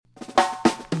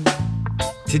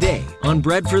Today on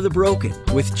Bread for the Broken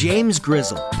with James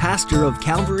Grizzle, pastor of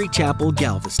Calvary Chapel,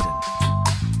 Galveston.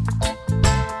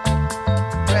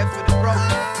 Bread for the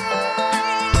broken.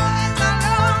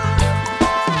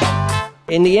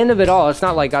 In the end of it all, it's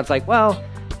not like God's like, well,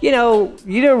 you know,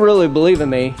 you didn't really believe in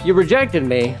me. You rejected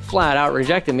me, flat out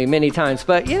rejected me many times.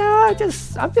 But, you know,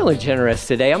 I'm feeling generous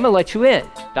today. I'm going to let you in.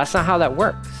 That's not how that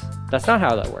works. That's not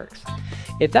how that works.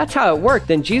 If that's how it worked,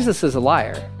 then Jesus is a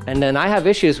liar. And then I have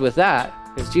issues with that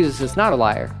because Jesus is not a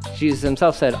liar. Jesus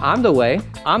himself said, I'm the way,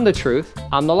 I'm the truth,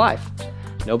 I'm the life.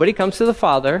 Nobody comes to the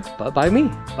Father but by me,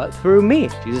 but through me.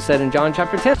 Jesus said in John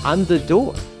chapter 10, I'm the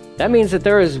door. That means that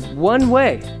there is one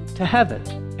way to heaven,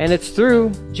 and it's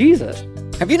through Jesus.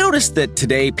 Have you noticed that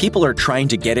today people are trying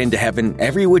to get into heaven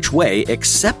every which way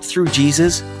except through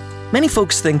Jesus? Many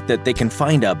folks think that they can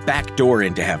find a back door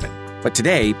into heaven. But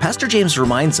today, Pastor James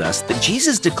reminds us that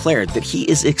Jesus declared that he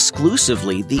is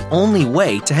exclusively the only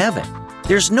way to heaven.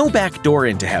 There's no back door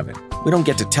into heaven. We don't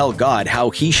get to tell God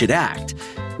how he should act.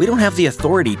 We don't have the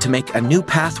authority to make a new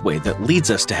pathway that leads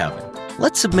us to heaven.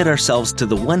 Let's submit ourselves to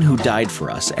the one who died for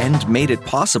us and made it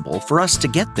possible for us to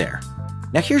get there.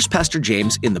 Now here's Pastor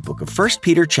James in the book of 1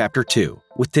 Peter chapter 2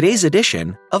 with today's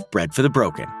edition of Bread for the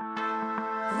Broken.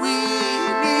 We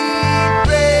need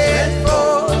bread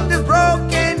for the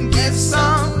broken. Give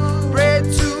some bread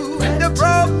to the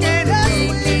broken.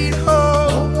 We need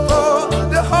hope for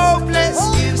the hopeless.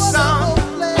 Give some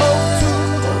hope to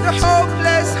the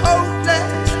hopeless.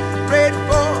 Bread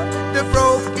for the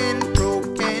broken.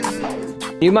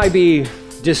 You might be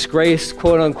disgraced,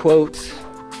 quote unquote,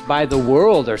 by the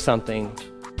world or something,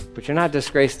 but you're not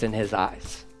disgraced in his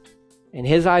eyes. And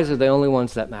his eyes are the only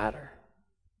ones that matter.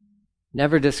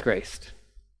 Never disgraced.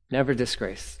 Never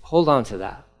disgraced. Hold on to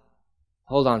that.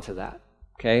 Hold on to that,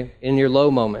 okay? In your low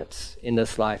moments in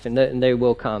this life, and they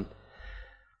will come,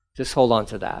 just hold on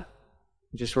to that.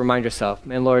 Just remind yourself,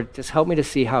 man, Lord, just help me to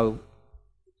see how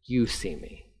you see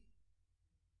me.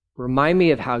 Remind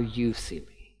me of how you see me.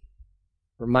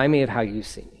 Remind me of how you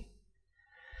see me.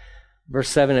 Verse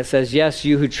 7, it says, yes,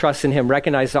 you who trust in him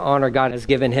recognize the honor God has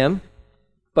given him,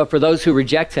 but for those who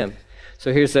reject him.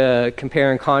 So here's a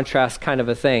compare and contrast kind of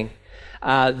a thing.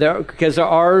 Here's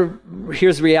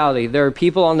the reality. There are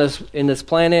people in this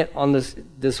planet, on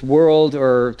this world,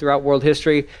 or throughout world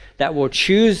history that will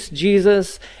choose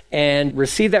Jesus and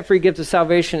receive that free gift of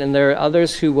salvation, and there are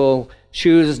others who will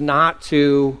choose not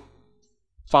to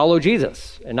follow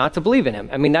Jesus and not to believe in him.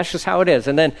 I mean, that's just how it is.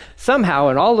 And then somehow,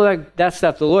 and all of that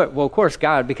stuff, the Lord, well, of course,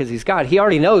 God, because he's God, he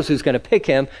already knows who's going to pick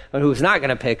him and who's not going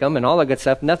to pick him and all that good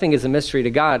stuff. Nothing is a mystery to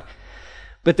God.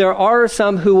 But there are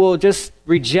some who will just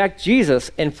reject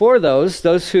Jesus. And for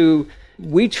those who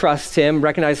we trust him,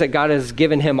 recognize that God has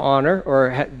given him honor,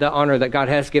 or the honor that God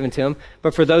has given to him.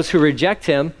 But for those who reject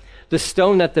him, the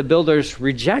stone that the builders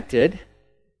rejected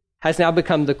has now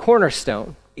become the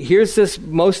cornerstone. Here's this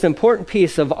most important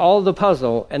piece of all the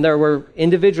puzzle, and there were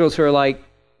individuals who are like,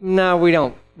 no, we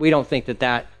don't think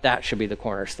that should be the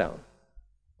cornerstone.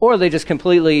 Or they just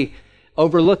completely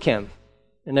overlook him.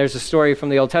 And there's a story from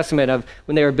the Old Testament of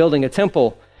when they were building a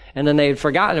temple, and then they had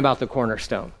forgotten about the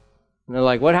cornerstone. And they're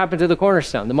like, what happened to the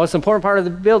cornerstone? The most important part of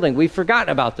the building, we've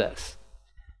forgotten about this.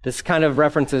 This kind of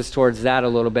references towards that a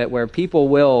little bit, where people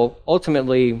will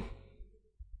ultimately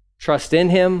trust in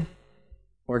him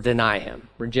or deny him,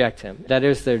 reject him. That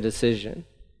is their decision.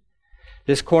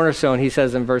 This cornerstone, he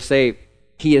says in verse 8,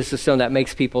 he is the stone that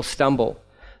makes people stumble,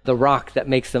 the rock that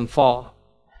makes them fall.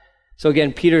 So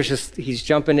again, he's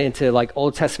jumping into like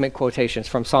Old Testament quotations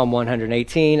from Psalm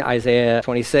 118, Isaiah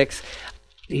 26.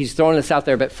 He's throwing this out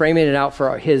there, but framing it out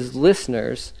for his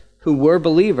listeners who were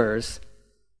believers.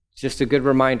 Just a good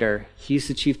reminder, he's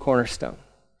the chief cornerstone.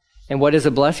 And what is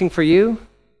a blessing for you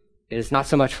is not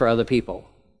so much for other people.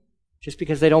 Just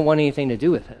because they don't want anything to do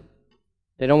with him.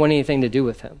 They don't want anything to do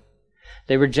with him.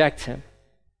 They reject him.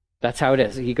 That's how it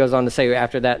is. He goes on to say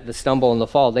after that, the stumble and the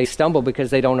fall. They stumble because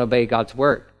they don't obey God's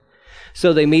word.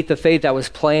 So they meet the fate that was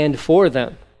planned for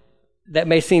them. That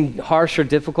may seem harsh or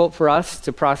difficult for us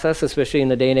to process, especially in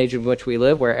the day and age in which we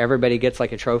live, where everybody gets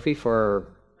like a trophy for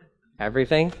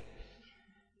everything.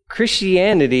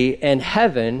 Christianity and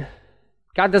heaven,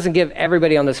 God doesn't give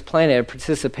everybody on this planet a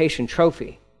participation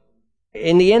trophy.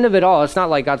 In the end of it all, it's not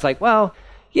like God's like, well,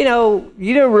 you know,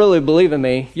 you didn't really believe in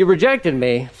me. You rejected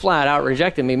me, flat out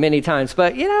rejected me many times.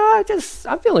 But, you know,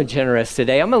 I'm feeling generous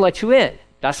today. I'm going to let you in.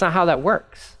 That's not how that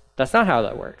works. That's not how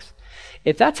that works.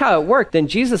 If that's how it worked, then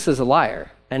Jesus is a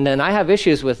liar. And then I have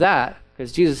issues with that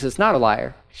because Jesus is not a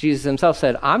liar. Jesus himself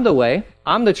said, I'm the way,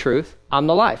 I'm the truth, I'm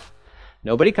the life.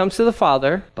 Nobody comes to the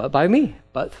Father but by me,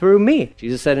 but through me.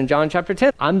 Jesus said in John chapter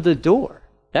 10, I'm the door.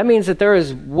 That means that there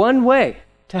is one way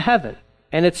to heaven,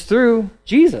 and it's through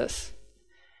Jesus.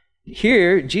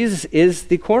 Here, Jesus is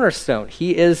the cornerstone.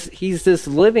 He's this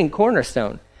living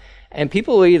cornerstone. And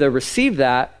people will either receive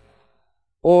that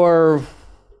or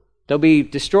they'll be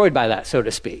destroyed by that, so to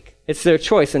speak. It's their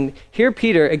choice. And here,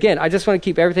 Peter, again, I just want to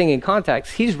keep everything in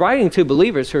context. He's writing to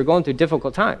believers who are going through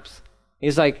difficult times.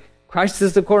 He's like, Christ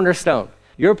is the cornerstone.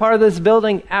 You're a part of this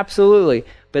building? Absolutely.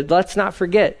 But let's not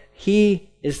forget, he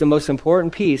is the most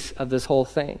important piece of this whole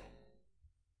thing.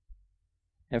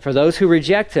 And for those who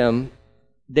reject him,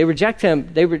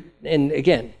 and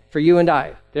again, for you and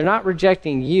I, they're not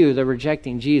rejecting you, they're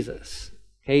rejecting Jesus.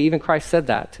 Okay, even Christ said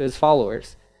that to his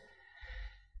followers.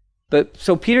 But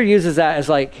so Peter uses that as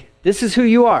like, this is who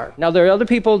you are. Now there are other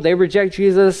people, they reject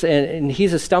Jesus and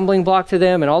he's a stumbling block to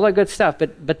them and all that good stuff,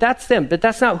 but that's them, but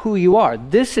that's not who you are.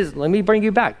 Let me bring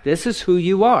you back. This is who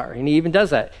you are. And he even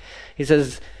does that. He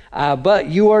says, but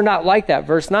you are not like that,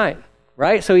 verse 9.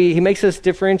 Right? So he makes this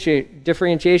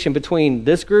differentiation between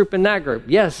this group and that group.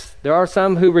 Yes, there are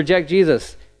some who reject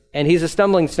Jesus, and he's a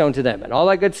stumbling stone to them, and all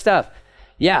that good stuff.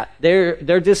 Yeah,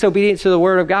 they're disobedient to the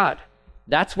word of God.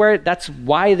 That's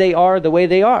why they are the way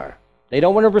they are. They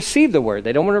don't want to receive the word.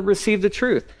 They don't want to receive the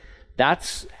truth.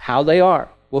 That's how they are.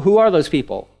 Well, who are those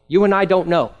people? You and I don't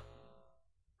know.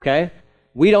 Okay?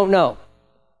 We don't know.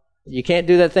 You can't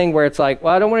do that thing where it's like,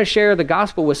 well, I don't want to share the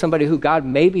gospel with somebody who God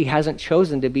maybe hasn't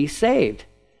chosen to be saved.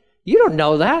 You don't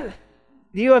know that.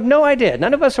 You have no idea.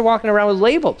 None of us are walking around with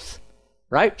labels,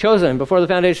 right? Chosen before the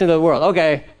foundation of the world.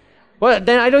 Okay. Well,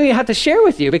 then I don't even have to share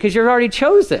with you because you're already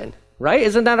chosen, right?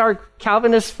 Isn't that our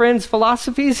Calvinist friends'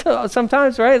 philosophies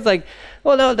sometimes, right? It's like,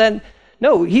 well,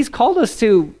 no, he's called us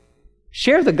to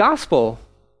share the gospel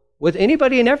with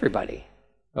anybody and everybody,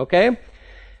 okay?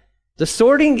 The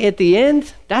sorting at the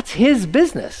end, that's his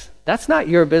business. That's not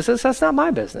your business. That's not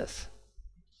my business.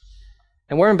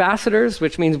 And we're ambassadors,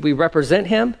 which means we represent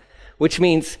him, which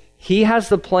means he has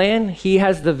the plan. He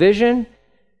has the vision.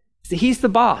 He's the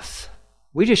boss.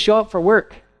 We just show up for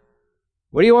work.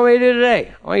 What do you want me to do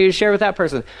today? I want you to share with that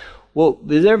person. Well,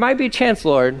 there might be a chance,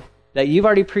 Lord, that you've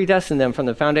already predestined them from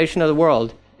the foundation of the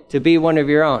world to be one of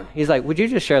your own. He's like, would you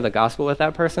just share the gospel with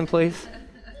that person, please?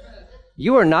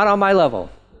 You are not on my level.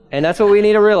 And that's what we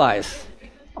need to realize.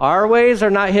 Our ways are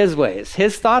not his ways.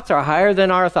 His thoughts are higher than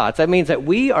our thoughts. That means that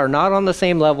we are not on the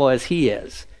same level as he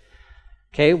is.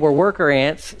 Okay, we're worker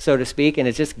ants, so to speak, and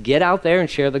it's just get out there and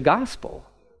share the gospel.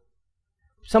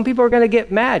 Some people are going to get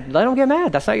mad. Let them get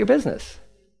mad. That's not your business.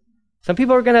 Some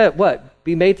people are going to,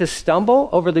 be made to stumble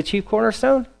over the chief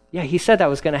cornerstone? Yeah, he said that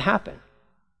was going to happen.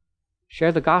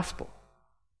 Share the gospel.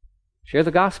 Share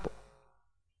the gospel.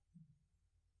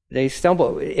 They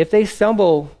stumble. If they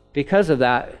stumble because of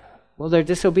that, well, they're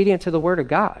disobedient to the word of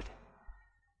God.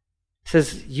 It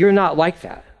says, you're not like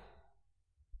that.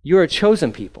 You're a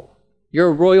chosen people. You're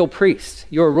a royal priest.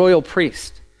 You're a royal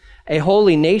priest, a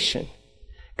holy nation,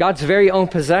 God's very own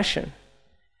possession.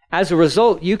 As a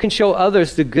result, you can show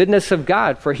others the goodness of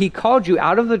God, for he called you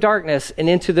out of the darkness and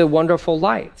into the wonderful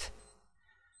light.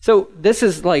 So this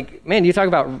is like, man, you talk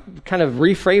about kind of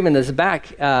reframing this back.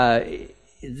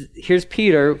 Here's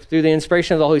Peter through the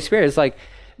inspiration of the Holy Spirit. It's like,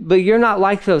 but you're not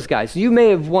like those guys. You may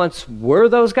have once were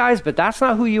those guys, but that's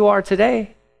not who you are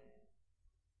today.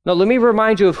 No, let me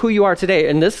remind you of who you are today.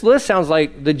 And this list sounds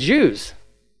like the Jews,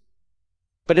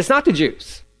 but it's not the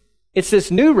Jews. It's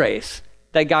this new race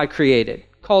that God created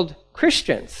called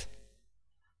Christians.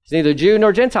 It's neither Jew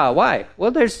nor Gentile. Why?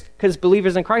 Well, because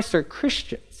believers in Christ are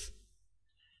Christians.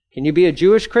 Can you be a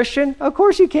Jewish Christian? Of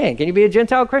course you can. Can you be a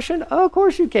Gentile Christian? Of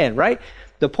course you can, right?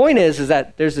 The point is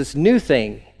that there's this new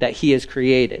thing that he has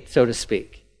created, so to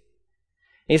speak.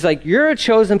 And he's like, you're a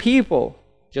chosen people,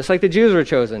 just like the Jews were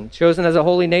chosen as a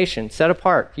holy nation, set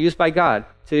apart, used by God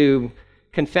to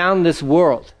confound this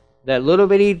world, that little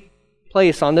bitty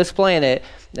place on this planet,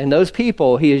 and those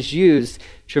people he has used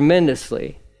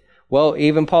tremendously. Well,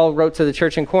 even Paul wrote to the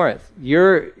church in Corinth,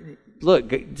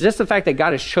 look, just the fact that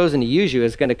God has chosen to use you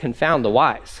is going to confound the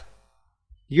wise.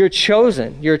 You're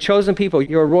chosen. You're a chosen people.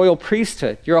 You're a royal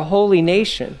priesthood. You're a holy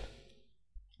nation.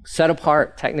 Set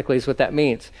apart, technically, is what that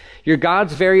means. You're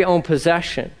God's very own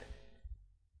possession.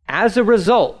 As a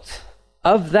result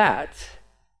of that,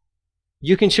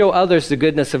 you can show others the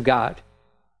goodness of God.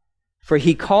 For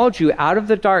he called you out of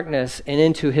the darkness and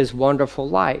into his wonderful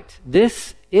light.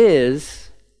 This is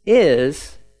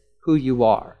who you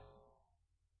are.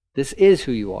 This is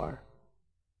who you are.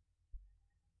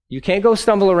 You can't go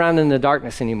stumble around in the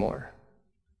darkness anymore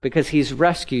because he's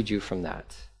rescued you from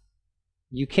that.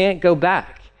 You can't go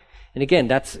back. And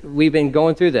again, we've been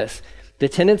going through this. The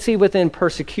tendency within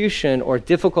persecution or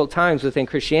difficult times within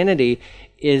Christianity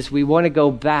is we want to go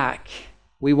back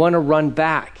We want to run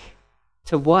back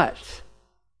to what?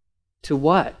 To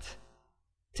what?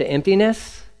 To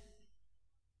emptiness?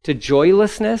 To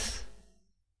joylessness?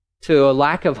 To a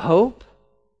lack of hope?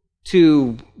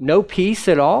 To no peace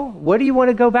at all? What do you want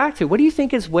to go back to? What do you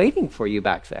think is waiting for you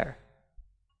back there?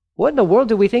 What in the world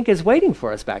do we think is waiting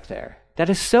for us back there that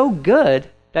is so good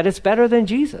that it's better than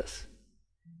Jesus?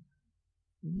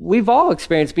 We've all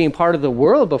experienced being part of the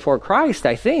world before Christ,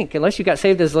 I think, unless you got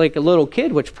saved as like a little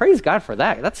kid, which praise God for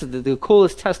that. That's the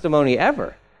coolest testimony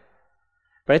ever.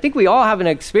 But I think we all have an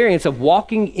experience of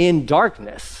walking in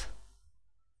darkness.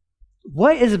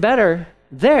 What is better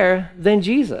there than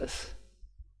Jesus?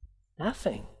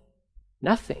 Nothing.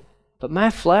 Nothing. But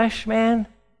my flesh, man,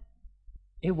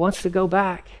 it wants to go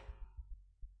back.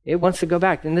 It wants to go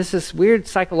back. And this is weird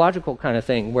psychological kind of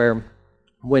thing where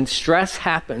when stress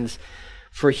happens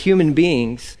for human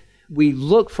beings, we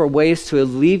look for ways to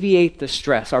alleviate the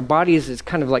stress. Our bodies is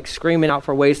kind of like screaming out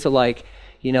for ways to like,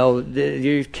 you know,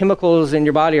 your chemicals in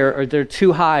your body are they're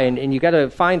too high and you got to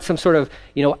find some sort of,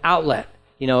 you know, outlet,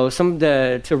 you know,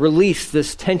 to release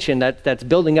this tension that's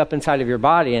building up inside of your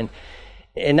body.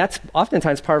 And that's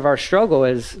oftentimes part of our struggle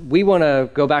is we want to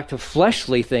go back to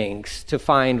fleshly things to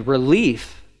find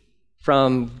relief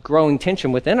from growing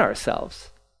tension within ourselves.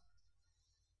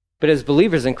 But as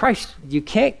believers in Christ, you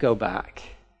can't go back.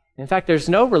 In fact, there's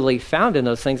no relief found in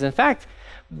those things. In fact,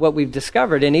 what we've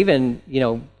discovered, and even, you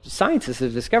know, scientists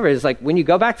have discovered, is like when you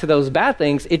go back to those bad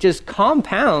things, it just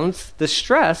compounds the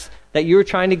stress that you were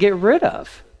trying to get rid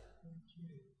of.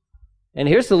 And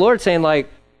here's the Lord saying, like,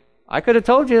 I could have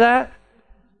told you that.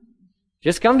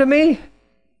 Just come to me.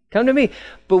 Come to me.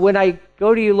 But when I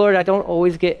go to you, Lord, I don't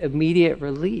always get immediate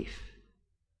relief.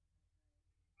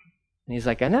 And he's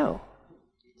like, I know.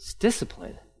 It's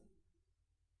discipline.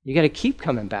 You got to keep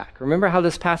coming back. Remember how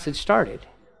this passage started.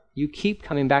 You keep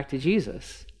coming back to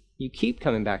Jesus. You keep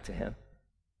coming back to him.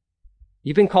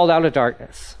 You've been called out of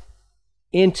darkness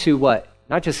into what?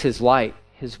 Not just his light,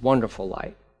 his wonderful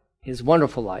light. His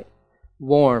wonderful light.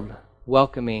 Warm,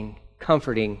 welcoming,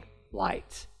 comforting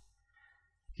light.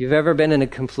 If you've ever been in a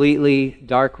completely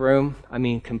dark room,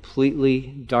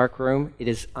 completely dark room, it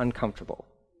is uncomfortable.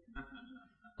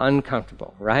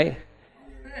 Uncomfortable, right?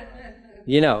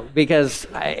 You know, because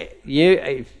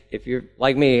if you're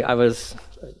like me, I was,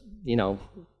 you know,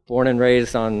 born and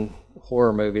raised on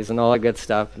horror movies and all that good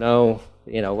stuff. No,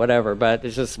 you know, whatever. But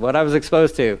it's just what I was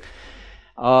exposed to.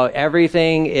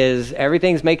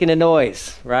 Everything's making a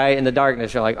noise, right? In the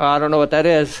darkness, you're like, oh, I don't know what that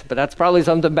is, but that's probably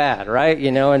something bad, right?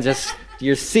 You know, and just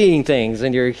you're seeing things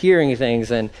and you're hearing things,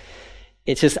 and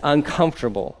it's just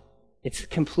uncomfortable. It's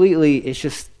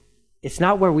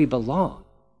not where we belong.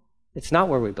 It's not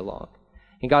where we belong.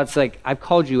 And God's like, I've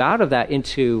called you out of that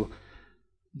into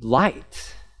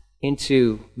light,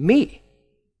 into me.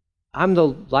 I'm the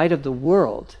light of the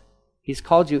world. He's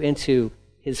called you into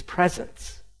his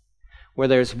presence, where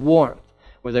there's warmth,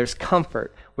 where there's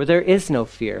comfort, where there is no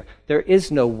fear, there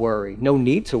is no worry, no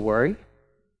need to worry.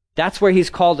 That's where he's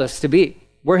called us to be.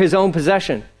 We're his own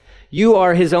possession. You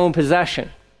are his own possession.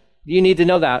 You need to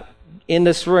know that in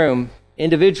this room,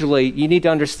 individually, you need to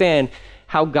understand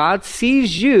how God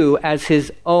sees you as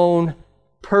his own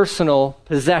personal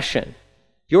possession.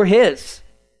 You're his.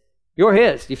 You're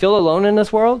his. You feel alone in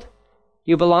this world?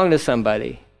 You belong to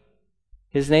somebody.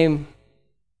 His name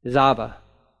is Abba,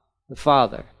 the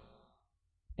Father.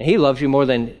 And he loves you more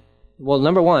than, well,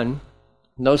 number one,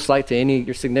 no slight to any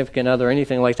your significant other or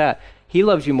anything like that. He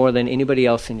loves you more than anybody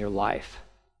else in your life.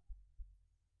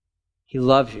 He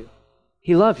loves you.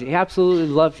 He loves you. He absolutely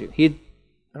loves you.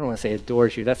 I don't want to say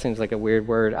adores you. That seems like a weird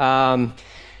word. I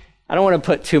don't want to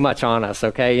put too much on us,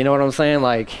 okay? You know what I'm saying?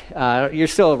 Like, you're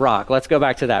still a rock. Let's go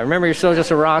back to that. Remember, you're still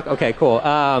just a rock? Okay, cool.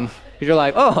 You're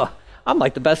like, oh, I'm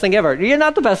like the best thing ever. You're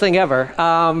not the best thing ever.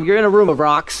 You're in a room of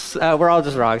rocks. We're all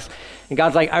just rocks. And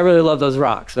God's like, I really love those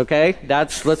rocks, okay?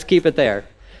 Let's keep it there.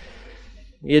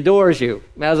 He adores you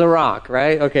as a rock,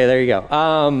 right? Okay, there you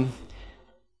go.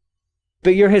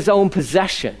 But you're his own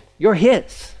possession. You're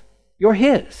his. You're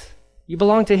his. You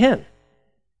belong to him.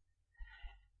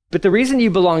 But the reason you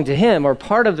belong to him, or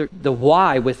part of the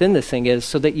why within this thing, is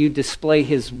so that you display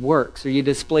his works, or you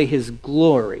display his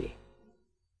glory.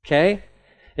 Okay?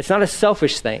 It's not a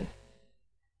selfish thing.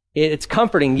 It's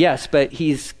comforting, yes, but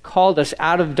he's called us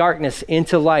out of darkness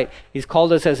into light. He's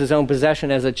called us as his own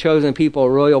possession, as a chosen people, a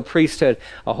royal priesthood,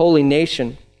 a holy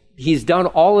nation. He's done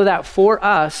all of that for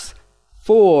us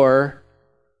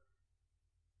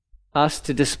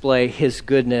to display his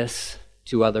goodness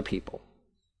to other people.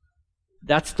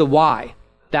 That's the why.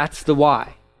 That's the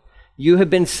why. You have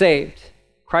been saved.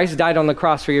 Christ died on the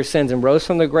cross for your sins and rose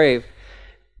from the grave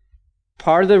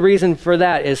Part of the reason for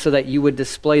that is so that you would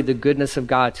display the goodness of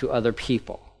God to other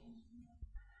people.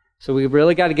 So we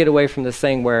really got to get away from this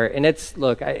thing where, and it's,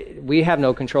 look, we have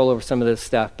no control over some of this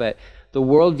stuff, but the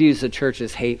world views the church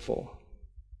as hateful.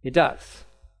 It does.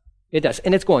 It does,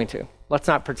 and it's going to. Let's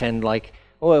not pretend like,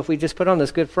 oh, if we just put on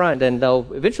this good front, then they'll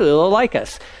like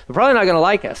us. They're probably not going to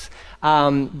like us.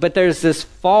 But there's this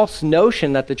false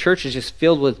notion that the church is just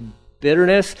filled with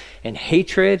bitterness and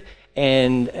hatred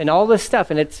and all this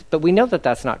stuff, but we know that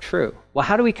that's not true. Well,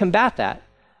 how do we combat that?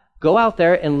 Go out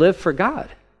there and live for God.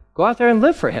 Go out there and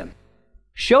live for him.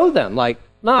 Show them, like,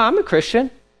 no, I'm a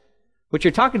Christian. But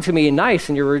you're talking to me nice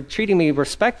and you're treating me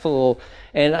respectful.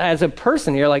 And as a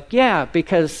person, you're like, yeah,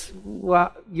 because,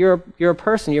 well, you're a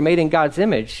person. You're made in God's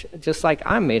image, just like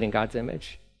I'm made in God's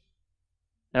image.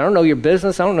 I don't know your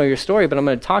business. I don't know your story, but I'm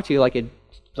going to talk to you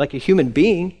like a human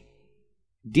being,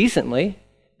 decently.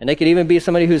 And they could even be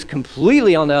somebody who's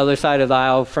completely on the other side of the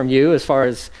aisle from you as far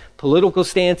as political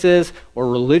stances or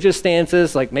religious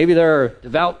stances. Like maybe they're a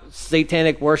devout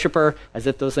satanic worshiper, as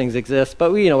if those things exist.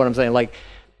 But you know what I'm saying. Like,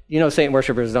 you know, Satan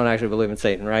worshipers don't actually believe in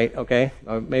Satan, right? Okay,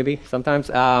 or maybe sometimes.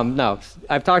 No,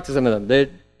 I've talked to some of them.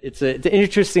 It's an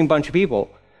interesting bunch of people.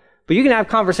 But you can have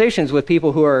conversations with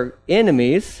people who are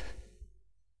enemies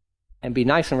and be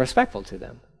nice and respectful to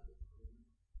them.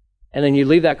 And then you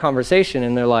leave that conversation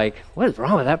and they're like, what is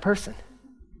wrong with that person?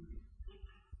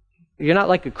 You're not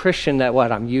like a Christian that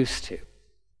I'm used to.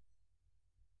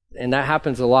 And that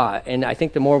happens a lot. And I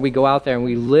think the more we go out there and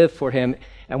we live for him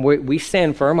and we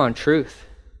stand firm on truth.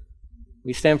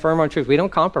 We stand firm on truth. We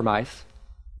don't compromise.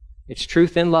 It's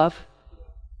truth in love.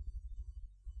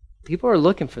 People are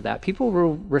looking for that. People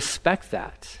will respect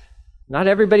that. Not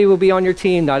everybody will be on your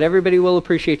team. Not everybody will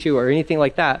appreciate you or anything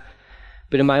like that.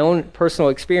 But in my own personal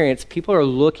experience, people are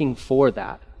looking for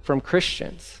that from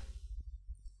Christians.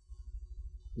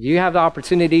 You have the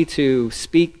opportunity to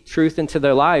speak truth into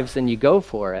their lives, and you go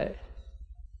for it.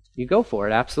 You go for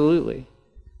it, absolutely.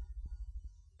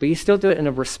 But you still do it in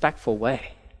a respectful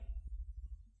way.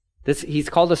 He's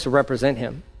called us to represent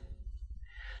him.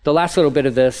 The last little bit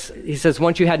of this, he says,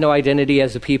 once you had no identity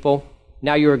as a people,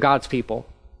 now you are God's people.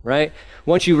 Right?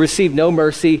 Once you received no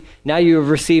mercy, now you have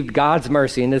received God's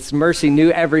mercy, and it's mercy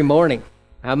new every morning.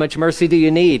 How much mercy do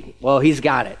you need? Well, he's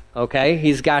got it, okay?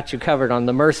 He's got you covered on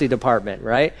the mercy department,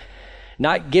 right?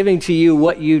 Not giving to you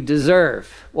what you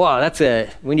deserve. Well,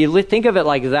 when you think of it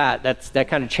like that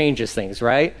kind of changes things,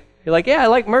 right? You're like, yeah, I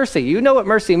like mercy. You know what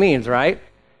mercy means, right?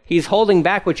 He's holding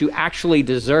back what you actually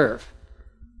deserve.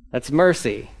 That's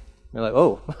mercy. You're like,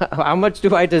 oh, how much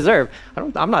do I deserve?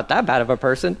 I'm not that bad of a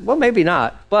person. Well, maybe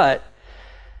not, but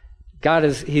God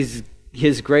is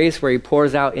his grace where he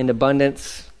pours out in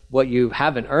abundance what you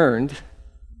haven't earned.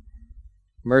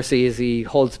 Mercy is he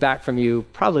holds back from you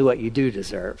probably what you do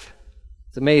deserve.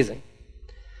 It's amazing.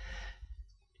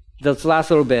 This last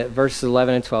little bit, verses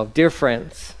 11 and 12. Dear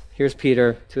friends, here's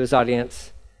Peter to his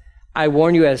audience. I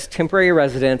warn you as temporary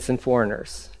residents and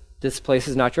foreigners, this place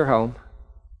is not your home,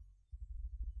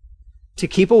 to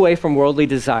keep away from worldly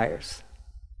desires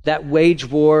that wage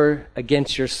war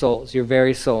against your souls, your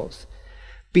very souls.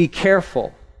 Be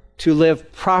careful to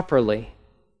live properly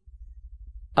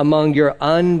among your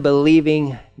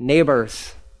unbelieving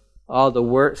neighbors. Oh, the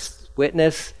worst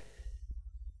witness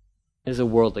is a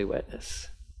worldly witness.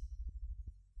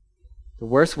 The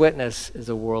worst witness is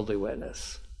a worldly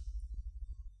witness.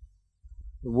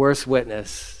 The worst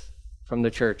witness from the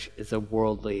church is a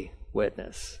worldly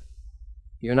witness.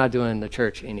 You're not doing the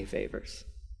church any favors.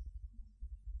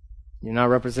 You're not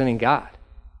representing God.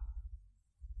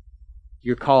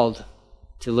 You're called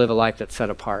to live a life that's set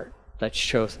apart, that's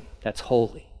chosen, that's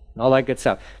holy, and all that good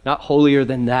stuff. Not holier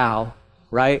than thou,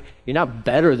 right? You're not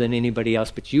better than anybody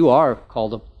else, but you are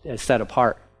called set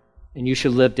apart, and you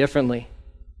should live differently.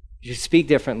 You should speak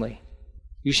differently.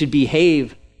 You should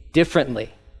behave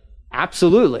differently.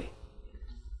 Absolutely.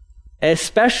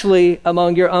 Especially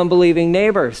among your unbelieving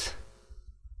neighbors.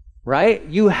 Right?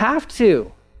 You have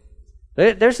to.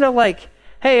 There's no like,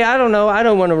 hey, I don't know, I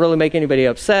don't want to really make anybody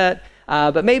upset,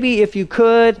 but maybe if you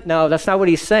could. No, that's not what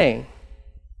he's saying.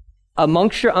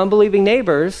 Amongst your unbelieving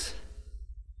neighbors,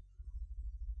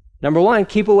 number one,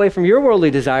 keep away from your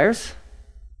worldly desires.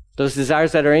 Those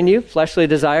desires that are in you, fleshly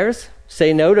desires.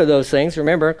 Say no to those things.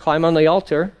 Remember, climb on the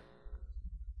altar.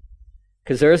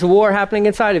 Because there is a war happening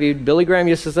inside of you. Billy Graham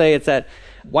used to say it's that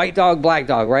white dog, black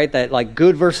dog, right? That like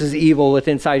good versus evil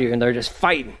within inside you, and they're just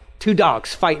fighting. Two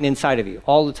dogs fighting inside of you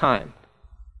all the time.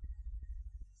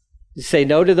 You say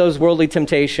no to those worldly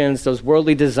temptations, those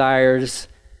worldly desires.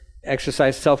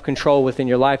 Exercise self-control within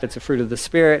your life. It's a fruit of the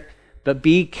Spirit. but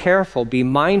be careful, be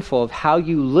mindful of how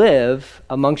you live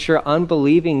amongst your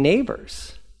unbelieving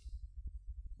neighbors.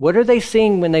 What are they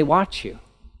seeing when they watch you?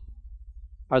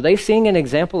 Are they seeing an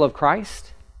example of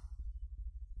Christ?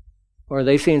 Or are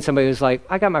they seeing somebody who's like,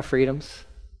 I got my freedoms.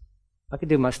 I can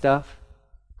do my stuff.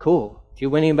 Cool. Do you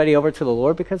win anybody over to the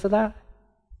Lord because of that?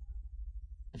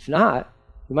 If not,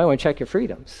 you might want to check your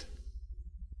freedoms.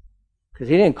 Because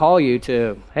he didn't call you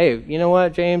to, hey, you know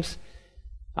what, James?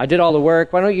 I did all the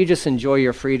work. Why don't you just enjoy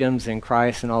your freedoms in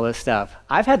Christ and all this stuff?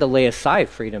 I've had to lay aside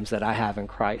freedoms that I have in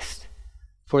Christ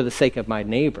for the sake of my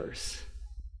neighbors.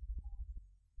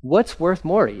 What's worth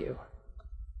more to you?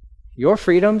 Your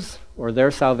freedoms or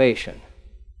their salvation?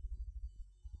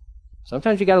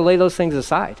 Sometimes you got to lay those things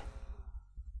aside.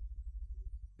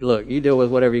 Look, you deal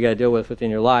with whatever you got to deal with within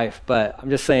your life, but I'm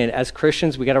just saying, as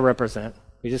Christians, we got to represent.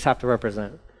 We just have to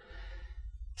represent. It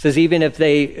says, even if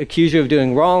they accuse you of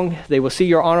doing wrong, they will see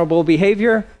your honorable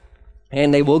behavior,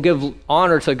 and they will give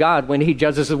honor to God when he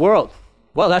judges the world.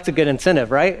 Well, that's a good incentive,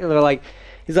 right?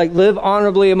 He's like, live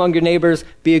honorably among your neighbors,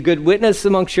 be a good witness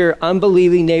amongst your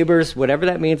unbelieving neighbors, whatever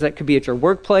that means. That could be at your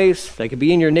workplace, that could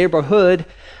be in your neighborhood,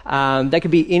 that could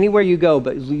be anywhere you go,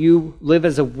 but you live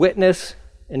as a witness,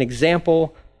 an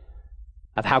example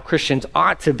of how Christians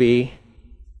ought to be.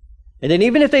 And then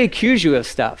even if they accuse you of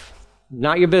stuff,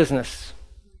 not your business.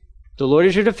 The Lord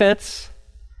is your defense.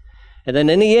 And then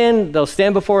in the end, they'll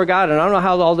stand before God, and I don't know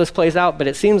how all this plays out, but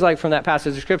it seems like from that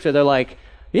passage of Scripture, they're like,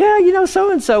 yeah,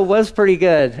 so-and-so was pretty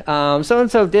good.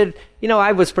 So-and-so did,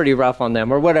 I was pretty rough on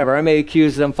them or whatever. I may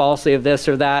accuse them falsely of this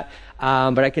or that,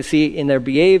 but I can see in their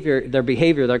behavior,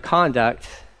 their conduct,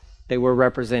 they were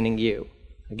representing you.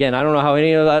 Again, I don't know how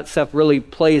any of that stuff really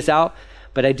plays out,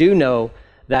 but I do know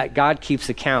that God keeps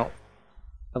account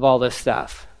of all this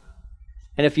stuff.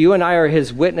 And if you and I are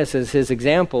his witnesses, his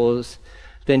examples,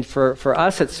 then for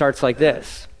us it starts like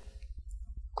this.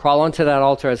 Crawl onto that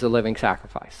altar as a living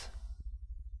sacrifice.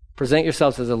 Present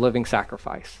yourselves as a living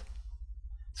sacrifice.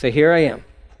 Say, here I am.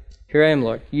 Here I am,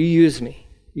 Lord. You use me.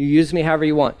 You use me however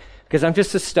you want. Because I'm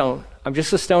just a stone. I'm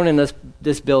just a stone in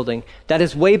this building that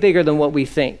is way bigger than what we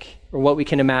think or what we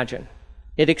can imagine.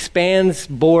 It expands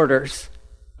borders.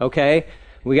 Okay?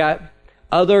 We got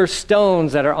other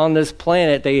stones that are on this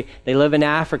planet. They live in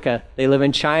Africa. They live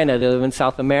in China. They live in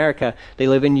South America. They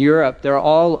live in Europe. They're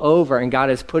all over. And God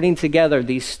is putting together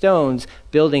these stones,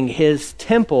 building his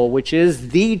temple, which is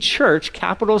the church,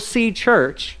 capital C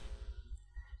church.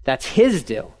 That's his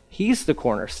deal. He's the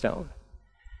cornerstone.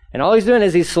 And all he's doing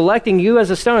is he's selecting you as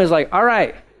a stone. He's like, all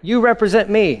right, you represent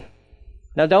me.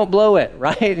 Now don't blow it,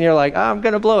 right? And you're like, oh, I'm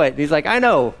going to blow it. And he's like, I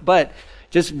know, but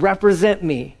just represent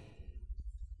me.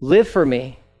 Live for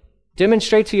me.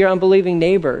 Demonstrate to your unbelieving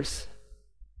neighbors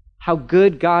how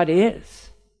good God is,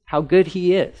 how good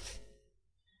he is.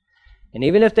 And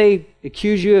even if they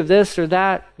accuse you of this or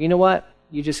that, you know what?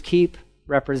 You just keep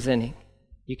representing.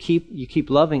 You keep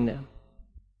loving them.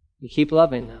 You keep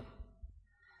loving them.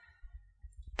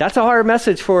 That's a hard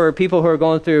message for people who are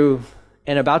going through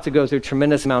and about to go through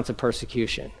tremendous amounts of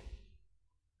persecution,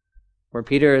 where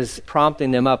Peter is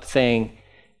prompting them up saying,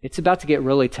 it's about to get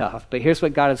really tough, but here's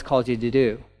what God has called you to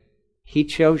do. He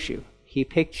chose you. He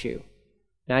picked you.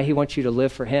 Now he wants you to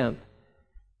live for him.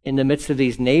 In the midst of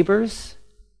these neighbors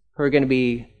who are going to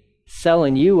be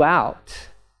selling you out,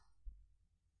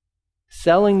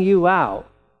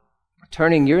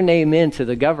 turning your name into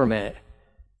the government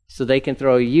so they can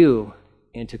throw you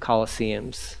into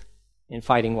coliseums and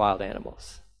fighting wild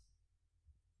animals.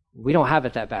 We don't have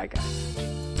it that bad, guys.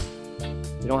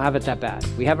 We don't have it that bad.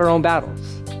 We have our own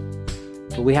battles.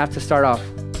 But we have to start off,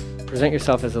 present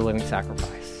yourself as a living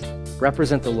sacrifice.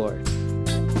 Represent the Lord.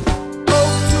 The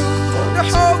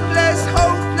hopeless,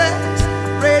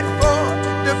 pray for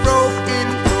the broken.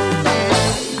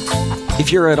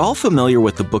 If you're at all familiar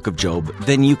with the book of Job,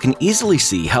 then you can easily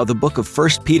see how the book of 1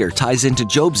 Peter ties into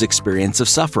Job's experience of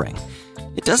suffering.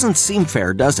 It doesn't seem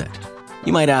fair, does it?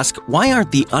 You might ask, why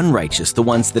aren't the unrighteous the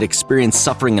ones that experience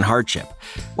suffering and hardship?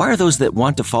 Why are those that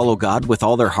want to follow God with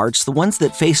all their hearts the ones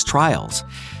that face trials?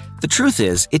 The truth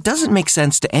is, it doesn't make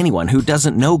sense to anyone who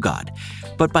doesn't know God.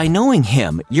 But by knowing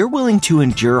him, you're willing to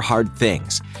endure hard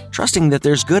things, trusting that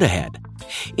there's good ahead.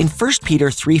 In 1 Peter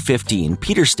 3:15,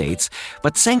 Peter states,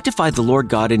 "But sanctify the Lord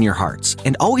God in your hearts,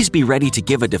 and always be ready to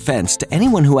give a defense to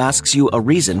anyone who asks you a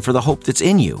reason for the hope that's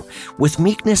in you, with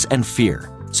meekness and fear."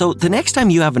 So the next time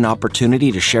you have an opportunity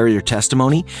to share your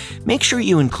testimony, make sure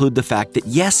you include the fact that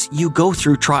yes, you go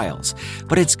through trials,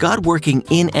 but it's God working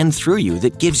in and through you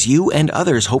that gives you and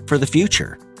others hope for the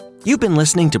future. You've been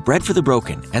listening to Bread for the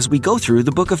Broken as we go through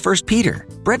the book of 1 Peter.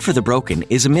 Bread for the Broken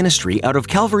is a ministry out of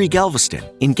Calvary Galveston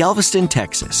in Galveston,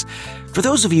 Texas. For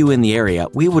those of you in the area,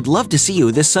 we would love to see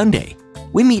you this Sunday.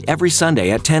 We meet every Sunday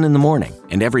at 10 in the morning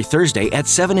and every Thursday at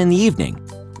 7 in the evening.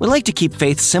 We like to keep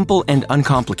faith simple and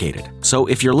uncomplicated, so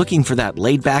if you're looking for that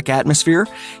laid-back atmosphere,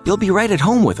 you'll be right at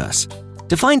home with us.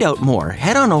 To find out more,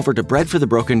 head on over to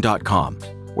breadforthebroken.com.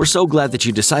 We're so glad that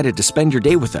you decided to spend your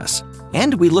day with us,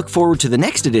 and we look forward to the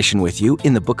next edition with you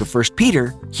in the book of 1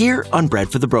 Peter here on Bread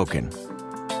for the Broken.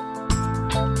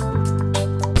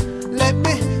 Let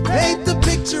me paint the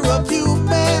picture of you